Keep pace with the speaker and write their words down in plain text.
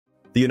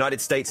The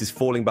United States is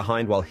falling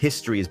behind while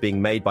history is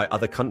being made by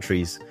other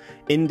countries.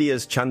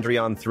 India's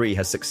Chandrayaan-3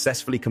 has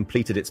successfully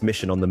completed its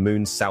mission on the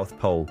moon's south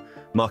pole,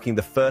 marking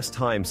the first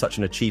time such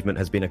an achievement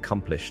has been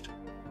accomplished.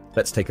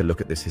 Let's take a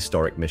look at this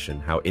historic mission,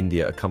 how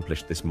India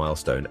accomplished this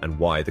milestone, and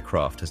why the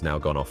craft has now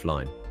gone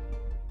offline.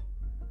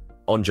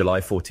 On July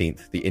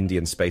 14th, the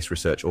Indian Space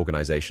Research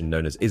Organization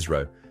known as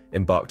ISRO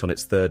embarked on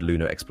its third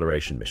lunar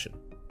exploration mission.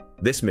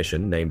 This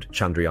mission, named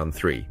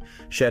Chandrayaan-3,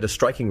 shared a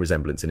striking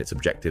resemblance in its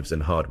objectives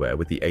and hardware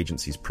with the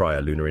agency's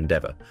prior lunar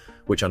endeavor,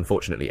 which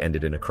unfortunately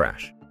ended in a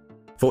crash.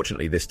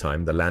 Fortunately, this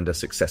time, the lander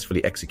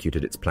successfully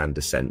executed its planned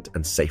descent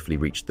and safely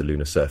reached the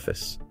lunar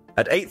surface.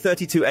 At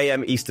 8:32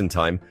 a.m. Eastern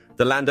Time,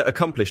 the lander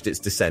accomplished its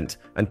descent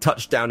and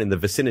touched down in the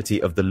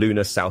vicinity of the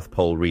lunar South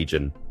Pole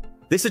region.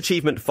 This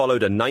achievement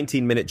followed a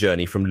 19-minute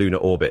journey from lunar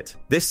orbit.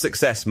 This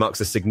success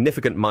marks a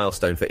significant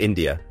milestone for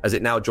India, as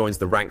it now joins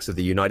the ranks of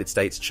the United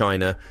States,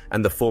 China,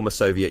 and the former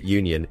Soviet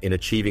Union in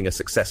achieving a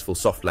successful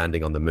soft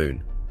landing on the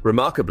moon.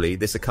 Remarkably,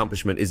 this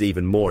accomplishment is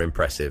even more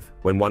impressive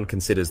when one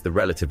considers the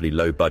relatively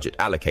low budget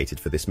allocated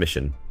for this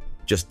mission.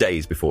 Just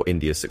days before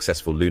India's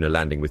successful lunar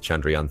landing with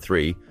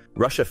Chandrayaan-3,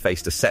 Russia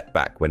faced a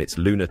setback when its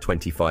Lunar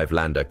 25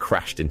 lander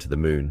crashed into the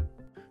moon.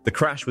 The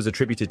crash was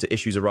attributed to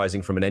issues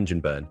arising from an engine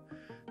burn.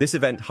 This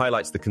event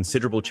highlights the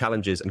considerable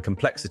challenges and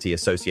complexity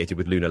associated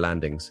with lunar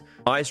landings.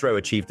 ISRO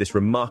achieved this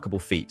remarkable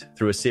feat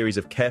through a series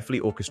of carefully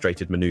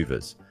orchestrated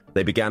maneuvers.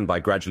 They began by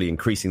gradually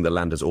increasing the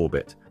lander's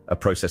orbit, a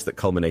process that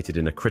culminated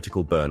in a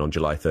critical burn on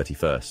July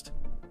 31st.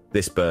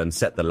 This burn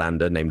set the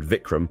lander, named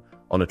Vikram,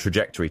 on a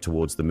trajectory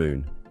towards the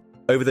moon.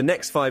 Over the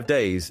next 5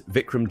 days,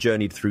 Vikram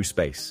journeyed through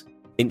space,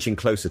 inching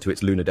closer to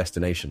its lunar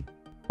destination.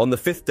 On the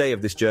 5th day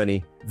of this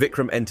journey,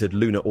 Vikram entered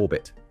lunar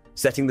orbit,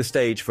 setting the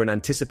stage for an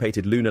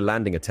anticipated lunar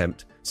landing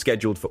attempt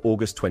scheduled for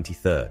August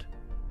 23rd.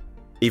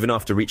 Even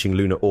after reaching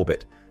lunar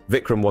orbit,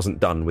 Vikram wasn't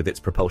done with its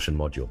propulsion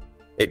module.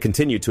 It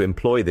continued to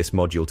employ this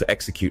module to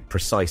execute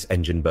precise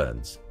engine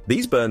burns.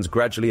 These burns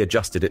gradually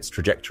adjusted its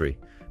trajectory,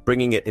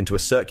 bringing it into a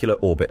circular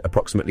orbit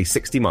approximately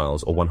 60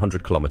 miles or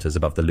 100 kilometers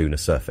above the lunar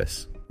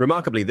surface.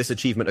 Remarkably, this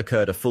achievement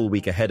occurred a full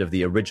week ahead of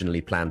the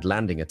originally planned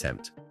landing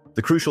attempt.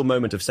 The crucial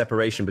moment of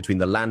separation between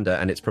the lander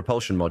and its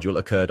propulsion module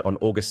occurred on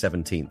August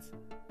 17th.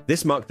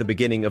 This marked the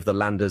beginning of the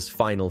lander's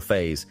final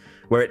phase,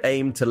 where it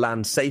aimed to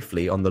land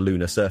safely on the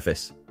lunar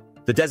surface.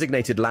 The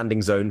designated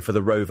landing zone for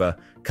the rover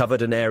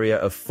covered an area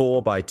of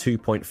 4 by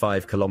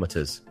 2.5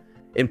 kilometers.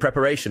 In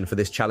preparation for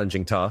this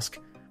challenging task,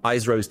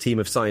 ISRO's team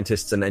of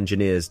scientists and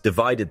engineers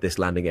divided this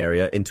landing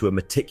area into a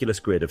meticulous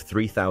grid of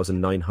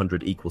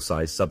 3,900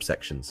 equal-sized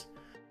subsections.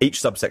 Each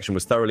subsection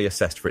was thoroughly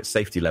assessed for its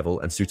safety level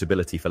and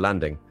suitability for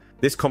landing.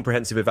 This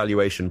comprehensive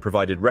evaluation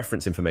provided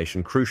reference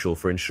information crucial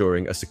for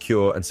ensuring a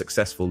secure and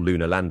successful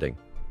lunar landing.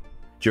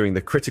 During the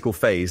critical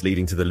phase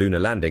leading to the lunar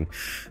landing,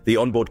 the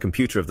onboard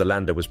computer of the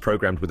lander was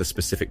programmed with a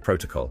specific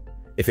protocol.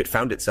 If it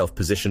found itself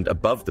positioned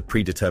above the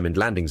predetermined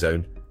landing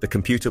zone, the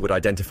computer would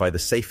identify the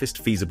safest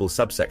feasible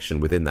subsection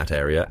within that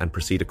area and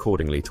proceed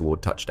accordingly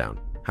toward touchdown.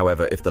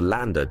 However, if the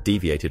lander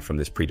deviated from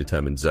this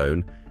predetermined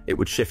zone, it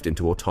would shift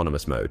into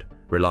autonomous mode,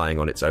 relying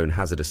on its own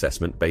hazard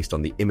assessment based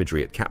on the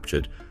imagery it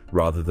captured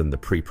rather than the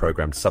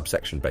pre-programmed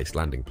subsection-based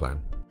landing plan.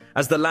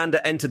 As the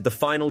lander entered the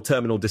final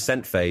terminal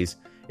descent phase,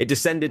 it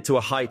descended to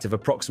a height of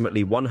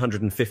approximately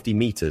 150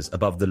 meters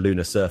above the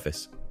lunar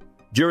surface.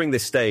 During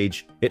this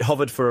stage, it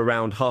hovered for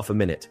around half a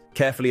minute,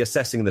 carefully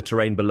assessing the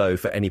terrain below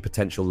for any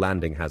potential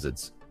landing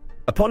hazards.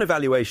 Upon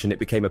evaluation, it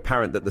became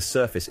apparent that the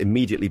surface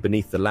immediately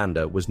beneath the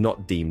lander was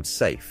not deemed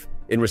safe.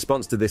 In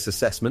response to this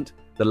assessment,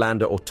 the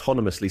lander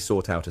autonomously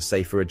sought out a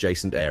safer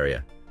adjacent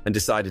area and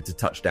decided to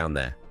touch down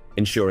there,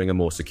 ensuring a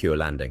more secure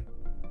landing.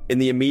 In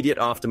the immediate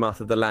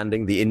aftermath of the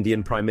landing, the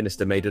Indian Prime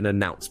Minister made an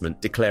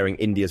announcement declaring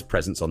India's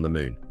presence on the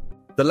moon.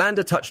 The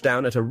lander touched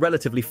down at a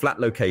relatively flat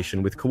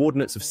location with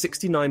coordinates of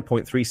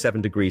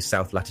 69.37 degrees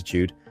south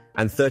latitude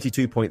and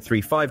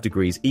 32.35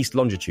 degrees east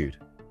longitude.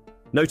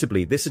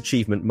 Notably, this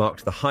achievement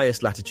marked the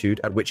highest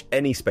latitude at which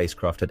any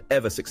spacecraft had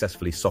ever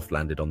successfully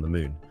soft-landed on the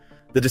moon.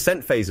 The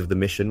descent phase of the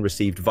mission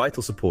received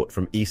vital support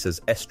from ESA's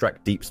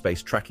ESTRAC Deep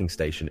Space Tracking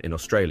Station in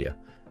Australia.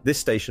 This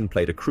station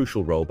played a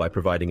crucial role by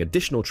providing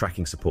additional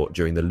tracking support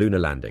during the lunar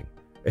landing,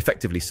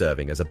 effectively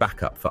serving as a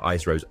backup for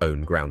ISRO's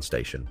own ground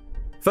station.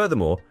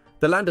 Furthermore,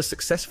 the lander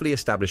successfully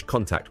established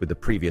contact with the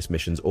previous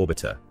mission's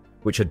orbiter,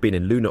 which had been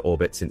in lunar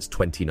orbit since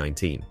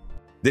 2019.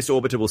 This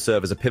orbiter will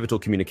serve as a pivotal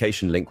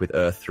communication link with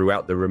Earth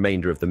throughout the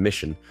remainder of the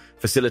mission,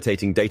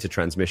 facilitating data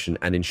transmission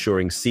and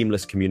ensuring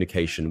seamless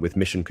communication with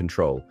mission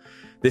control.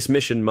 This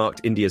mission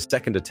marked India's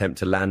second attempt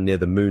to land near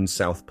the moon's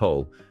south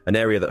pole, an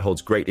area that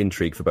holds great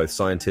intrigue for both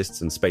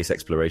scientists and space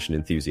exploration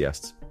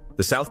enthusiasts.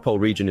 The South Pole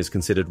region is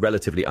considered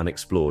relatively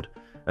unexplored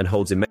and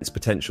holds immense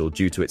potential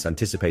due to its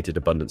anticipated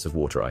abundance of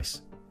water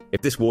ice.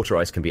 If this water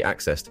ice can be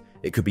accessed,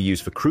 it could be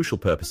used for crucial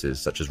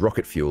purposes such as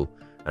rocket fuel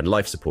and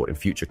life support in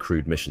future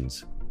crewed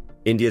missions.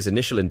 India's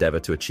initial endeavor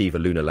to achieve a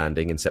lunar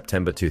landing in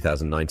September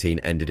 2019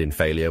 ended in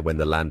failure when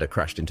the lander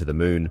crashed into the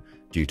moon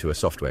due to a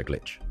software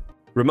glitch.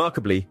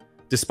 Remarkably,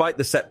 despite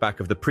the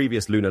setback of the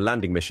previous lunar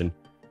landing mission,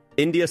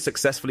 India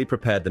successfully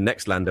prepared the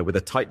next lander with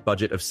a tight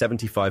budget of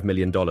 $75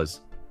 million.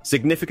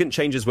 Significant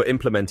changes were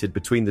implemented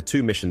between the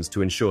two missions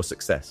to ensure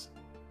success.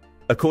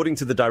 According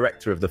to the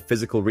director of the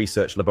Physical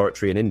Research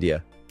Laboratory in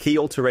India, key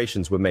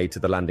alterations were made to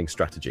the landing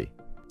strategy.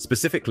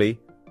 Specifically,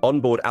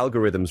 onboard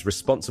algorithms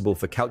responsible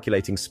for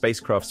calculating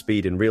spacecraft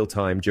speed in real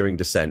time during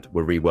descent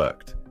were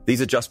reworked.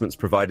 These adjustments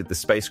provided the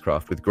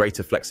spacecraft with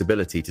greater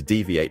flexibility to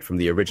deviate from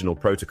the original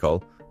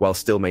protocol while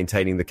still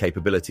maintaining the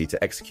capability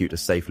to execute a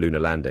safe lunar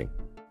landing.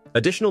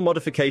 Additional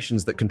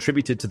modifications that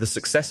contributed to the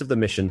success of the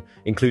mission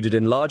included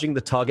enlarging the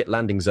target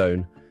landing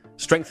zone,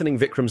 strengthening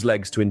Vikram's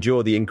legs to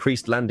endure the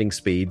increased landing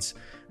speeds,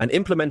 and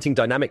implementing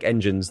dynamic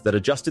engines that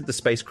adjusted the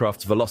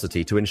spacecraft's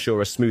velocity to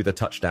ensure a smoother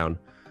touchdown.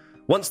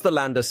 Once the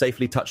lander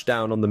safely touched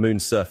down on the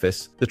moon's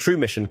surface, the true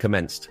mission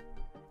commenced.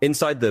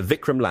 Inside the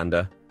Vikram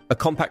Lander, a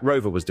compact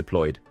rover was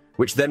deployed,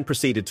 which then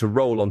proceeded to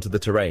roll onto the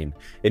terrain,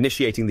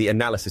 initiating the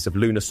analysis of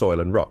lunar soil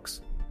and rocks.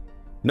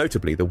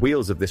 Notably, the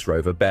wheels of this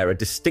rover bear a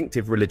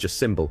distinctive religious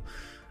symbol,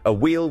 a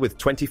wheel with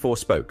 24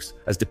 spokes,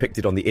 as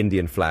depicted on the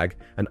Indian flag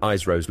and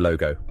ISRO's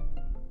logo.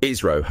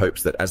 ISRO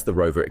hopes that as the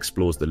rover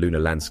explores the lunar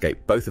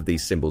landscape, both of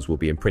these symbols will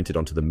be imprinted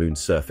onto the moon's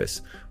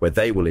surface, where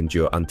they will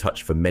endure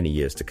untouched for many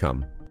years to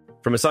come.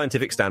 From a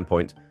scientific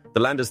standpoint,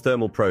 the lander's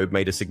thermal probe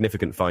made a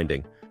significant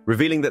finding,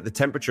 revealing that the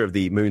temperature of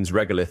the moon's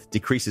regolith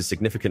decreases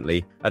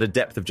significantly at a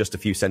depth of just a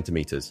few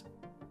centimeters.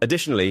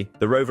 Additionally,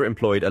 the rover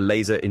employed a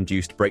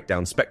laser-induced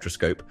breakdown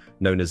spectroscope,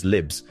 known as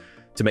LIBS,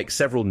 to make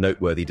several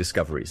noteworthy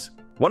discoveries.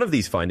 One of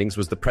these findings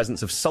was the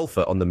presence of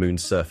sulfur on the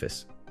moon's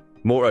surface.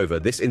 Moreover,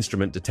 this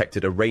instrument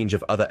detected a range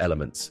of other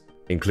elements,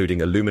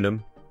 including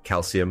aluminum,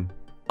 calcium,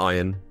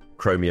 iron,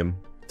 chromium,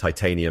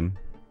 titanium,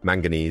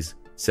 manganese,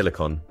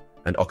 silicon,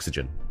 and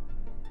oxygen.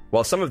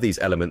 While some of these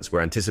elements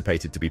were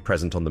anticipated to be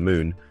present on the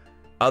moon,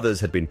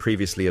 others had been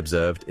previously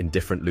observed in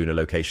different lunar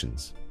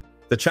locations.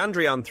 The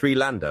Chandrayaan-3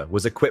 lander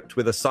was equipped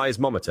with a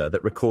seismometer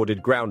that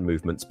recorded ground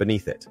movements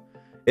beneath it.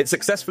 It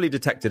successfully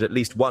detected at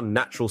least one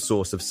natural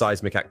source of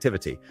seismic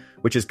activity,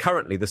 which is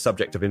currently the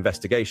subject of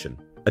investigation.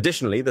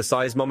 Additionally, the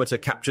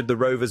seismometer captured the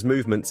rover's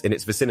movements in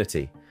its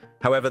vicinity.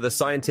 However, the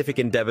scientific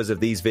endeavors of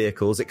these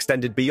vehicles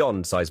extended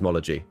beyond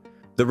seismology.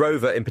 The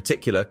rover, in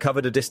particular,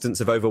 covered a distance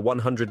of over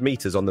 100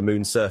 meters on the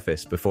moon's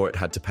surface before it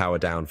had to power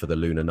down for the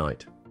lunar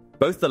night.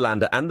 Both the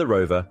lander and the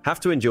rover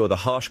have to endure the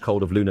harsh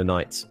cold of lunar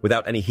nights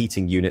without any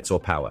heating units or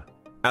power.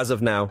 As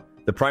of now,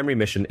 the primary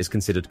mission is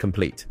considered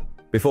complete.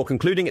 Before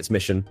concluding its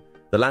mission,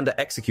 the lander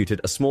executed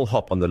a small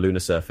hop on the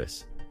lunar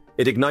surface.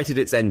 It ignited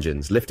its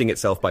engines, lifting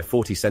itself by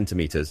 40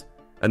 centimeters,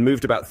 and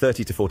moved about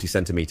 30 to 40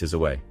 centimeters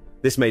away.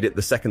 This made it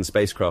the second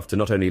spacecraft to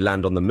not only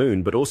land on the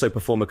moon, but also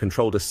perform a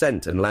controlled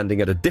ascent and landing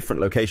at a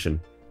different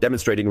location,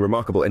 demonstrating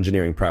remarkable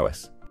engineering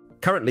prowess.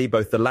 Currently,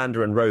 both the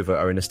lander and rover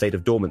are in a state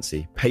of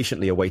dormancy,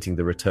 patiently awaiting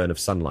the return of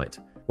sunlight.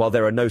 While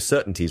there are no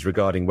certainties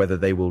regarding whether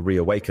they will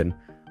reawaken,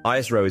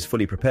 ISRO is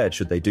fully prepared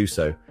should they do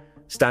so,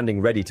 standing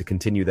ready to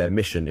continue their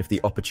mission if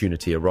the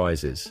opportunity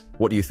arises.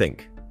 What do you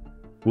think?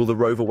 Will the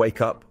rover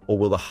wake up, or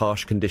will the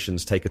harsh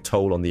conditions take a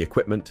toll on the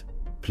equipment?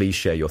 Please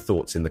share your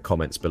thoughts in the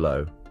comments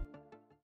below.